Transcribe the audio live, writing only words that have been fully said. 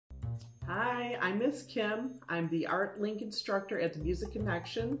Hi, I'm Miss Kim. I'm the Art Link instructor at the Music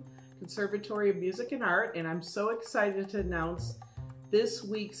Connection, Conservatory of Music and Art, and I'm so excited to announce this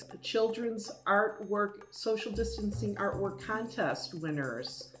week's Children's Artwork Social Distancing Artwork Contest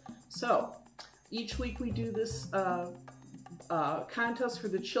winners. So, each week we do this contest for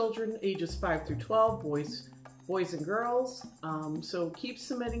the children ages 5 through 12, boys and girls. So keep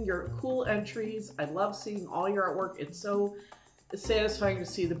submitting your cool entries. I love seeing all your artwork. It's so satisfying to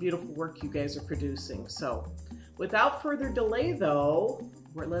see the beautiful work you guys are producing. So without further delay though,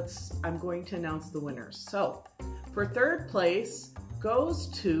 I'm going to announce the winners. So for third place goes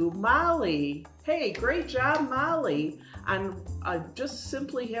to Molly. Hey, great job, Molly, on just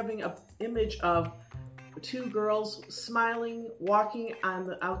simply having an image of two girls smiling, walking on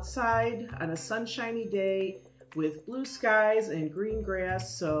the outside on a sunshiny day with blue skies and green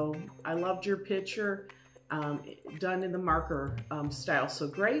grass. So I loved your picture, done in the marker style. So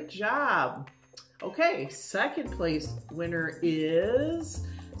great job. Okay, second place winner is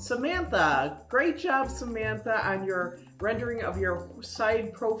Samantha. Great job, Samantha, on your rendering of your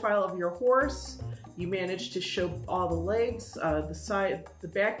side profile of your horse. You managed to show all the legs,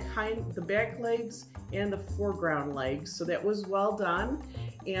 the back legs, and the foreground legs. So that was well done.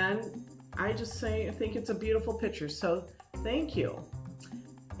 And I think it's a beautiful picture. So thank you.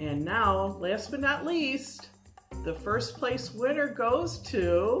 And now, last but not least, the first place winner goes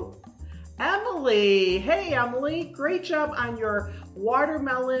to Emily. Hey, Emily, great job on your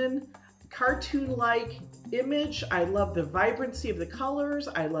watermelon cartoon-like image. I love the vibrancy of the colors.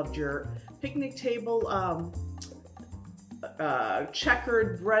 I loved your picnic table,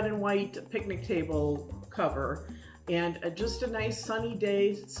 checkered red and white picnic table cover. And just a nice sunny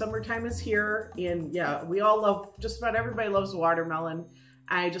day. Summertime is here. And yeah, we all love, just about everybody loves watermelon.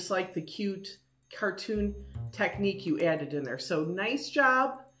 I just like the cute cartoon technique you added in there. So nice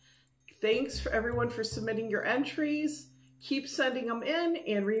job. Thanks for everyone for submitting your entries. Keep sending them in,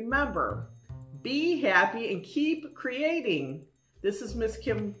 and remember, be happy and keep creating. This is Miss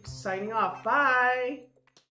Kim signing off. Bye.